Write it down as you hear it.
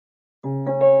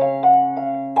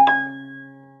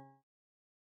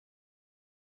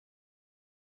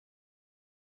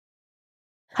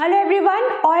Hello everyone,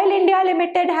 Oil India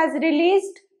Limited has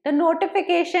released the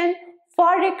notification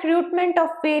for recruitment of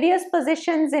various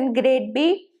positions in Grade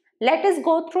B. Let us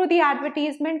go through the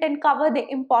advertisement and cover the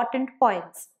important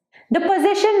points. The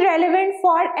position relevant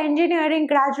for engineering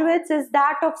graduates is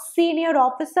that of senior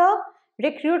officer.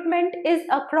 Recruitment is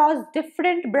across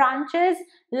different branches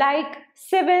like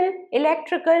civil,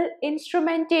 electrical,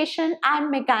 instrumentation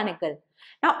and mechanical.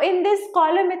 Now in this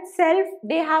column itself,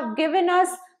 they have given us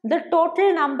the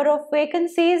total number of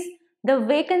vacancies, the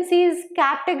vacancies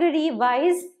category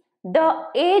wise, the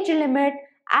age limit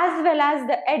as well as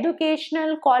the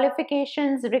educational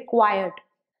qualifications required.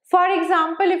 For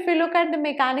example, if you look at the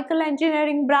mechanical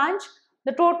engineering branch,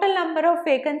 the total number of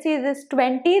vacancies is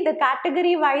 20. The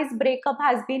category wise breakup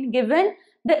has been given.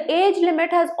 The age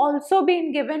limit has also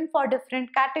been given for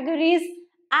different categories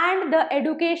and the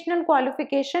educational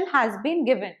qualification has been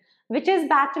given, which is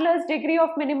bachelor's degree of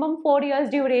minimum 4 years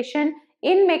duration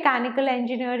in mechanical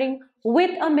engineering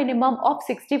with a minimum of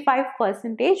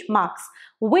 65% marks.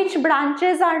 Which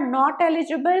branches are not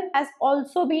eligible has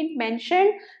also been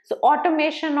mentioned. So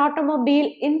automation, automobile,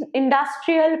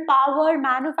 industrial, power,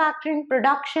 manufacturing,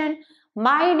 production,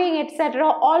 mining, etc.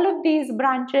 All of these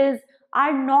branches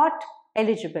are not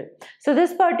eligible. So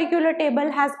this particular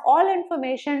table has all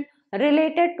information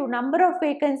related to number of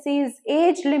vacancies,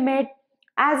 age limit,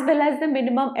 as well as the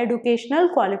minimum educational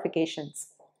qualifications.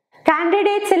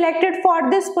 Candidates selected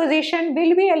for this position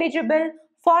will be eligible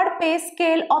for pay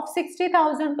scale of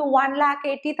 60,000 to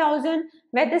 1,80,000,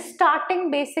 where the starting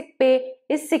basic pay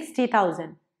is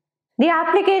 60,000. The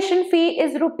application fee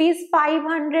is rupees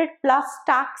 500 plus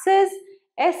taxes.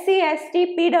 SC,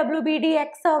 ST, PWBD,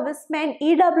 ex-servicemen,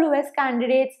 EWS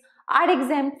candidates are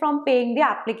exempt from paying the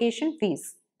application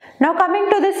fees. Now coming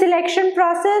to the selection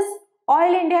process,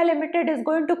 Oil India Limited is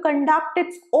going to conduct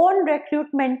its own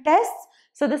recruitment tests.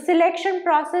 So the selection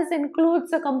process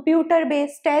includes a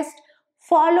computer-based test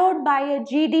followed by a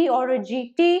GD or a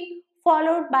GT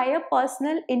followed by a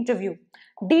personal interview.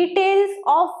 Details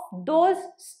of those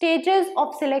stages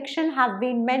of selection have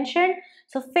been mentioned.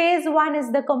 So phase 1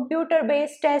 is the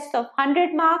computer-based test of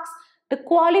 100 marks. The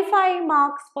qualifying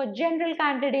marks for general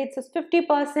candidates is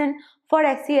 50%, for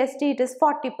SC/ST it is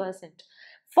 40%.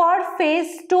 For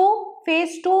phase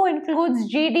 2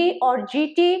 includes GD or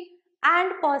GT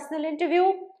and personal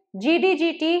interview.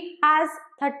 GD/GT has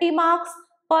 30 marks,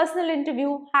 personal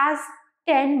interview has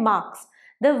 10 marks.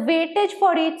 The weightage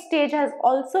for each stage has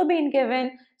also been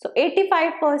given. So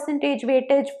 85%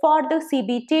 weightage for the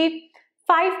CBT,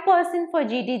 5% for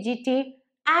GD/GT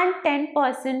and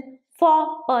 10%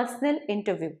 for personal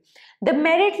interview. The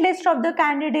merit list of the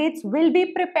candidates will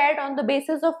be prepared on the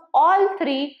basis of all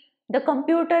three, the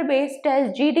computer-based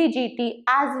test, GD/GT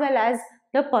as well as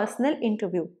the personal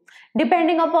interview.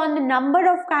 Depending upon the number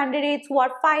of candidates who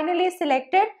are finally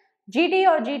selected, GD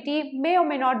or GT may or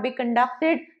may not be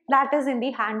conducted. That is in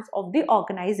the hands of the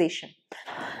organization.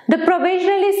 The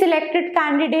provisionally selected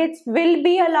candidates will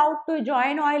be allowed to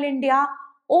join Oil India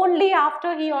only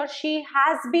after he or she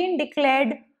has been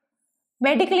declared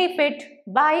medically fit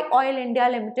by Oil India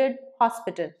Limited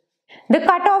Hospital. The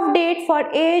cutoff date for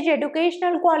age,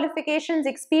 educational qualifications,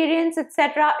 experience,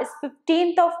 etc. is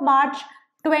 15th of March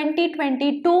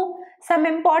 2022. Some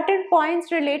important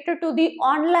points related to the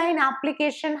online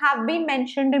application have been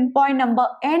mentioned in point number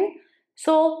N.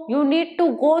 So you need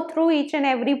to go through each and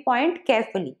every point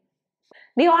carefully.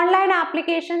 The online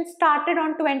application started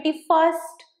on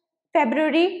 21st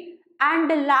February and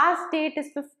the last date is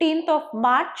 15th of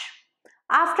March.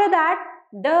 After that,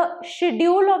 the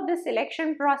schedule of the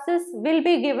selection process will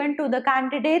be given to the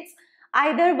candidates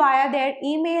either via their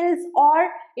emails or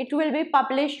it will be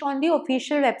published on the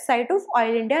official website of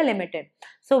Oil India Limited.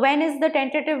 So when is the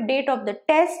tentative date of the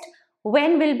test?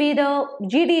 When will be the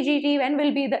GD/GT? When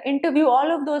will be the interview? All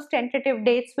of those tentative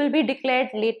dates will be declared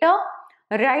later.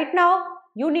 Right now,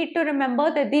 you need to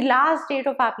remember that the last date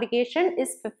of application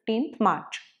is 15th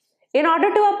March. In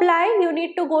order to apply, you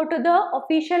need to go to the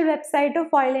official website of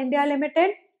Oil India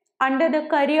Limited. Under the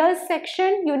careers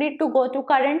section, you need to go to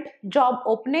current job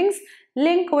openings.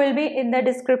 Link will be in the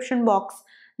description box.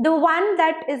 The one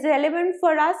that is relevant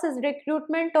for us is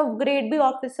recruitment of Grade B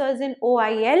officers in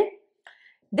OIL.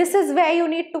 This is where you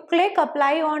need to click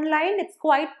apply online. It's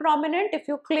quite prominent. If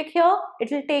you click here,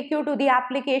 it will take you to the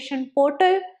application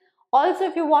portal. Also,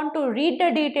 if you want to read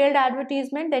the detailed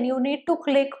advertisement, then you need to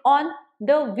click on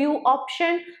the view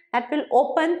option. That will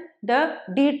open the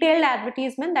detailed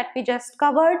advertisement that we just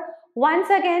covered. Once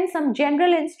again, some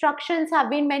general instructions have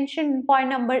been mentioned in point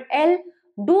number L.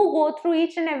 Do go through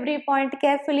each and every point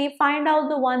carefully, find out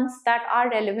the ones that are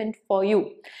relevant for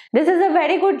you. This is a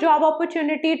very good job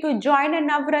opportunity to join a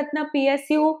Navratna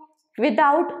PSU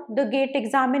without the GATE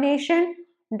examination.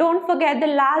 Don't forget, the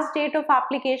last date of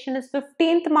application is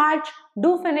 15th March.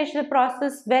 Do finish the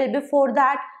process well before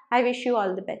that. I wish you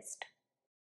all the best.